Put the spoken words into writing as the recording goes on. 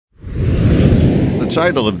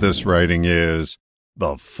title of this writing is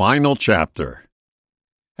The Final Chapter.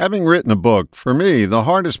 Having written a book, for me, the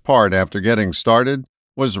hardest part after getting started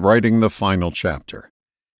was writing the final chapter.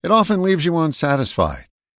 It often leaves you unsatisfied,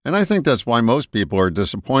 and I think that's why most people are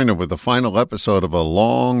disappointed with the final episode of a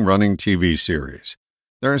long-running TV series.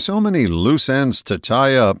 There are so many loose ends to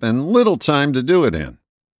tie up and little time to do it in.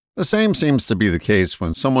 The same seems to be the case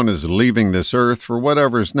when someone is leaving this earth for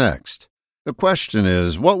whatever's next. The question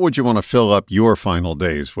is, what would you want to fill up your final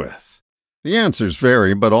days with? The answers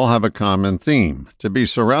vary, but all have a common theme: to be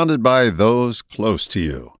surrounded by those close to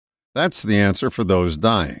you. That's the answer for those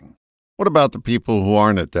dying. What about the people who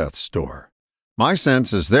aren't at death's door? My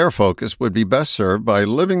sense is their focus would be best served by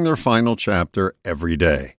living their final chapter every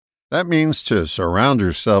day. That means to surround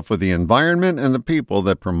yourself with the environment and the people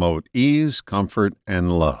that promote ease, comfort,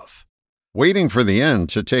 and love. Waiting for the end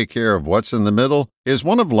to take care of what's in the middle is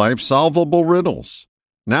one of life's solvable riddles.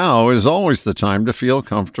 Now is always the time to feel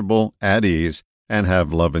comfortable, at ease, and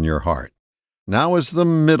have love in your heart. Now is the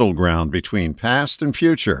middle ground between past and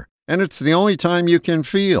future, and it's the only time you can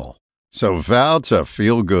feel. So vow to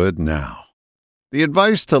feel good now. The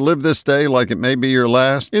advice to live this day like it may be your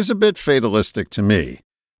last is a bit fatalistic to me,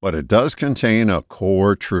 but it does contain a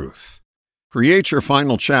core truth. Create your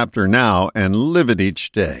final chapter now and live it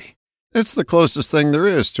each day. It's the closest thing there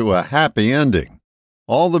is to a happy ending.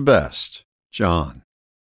 All the best, John.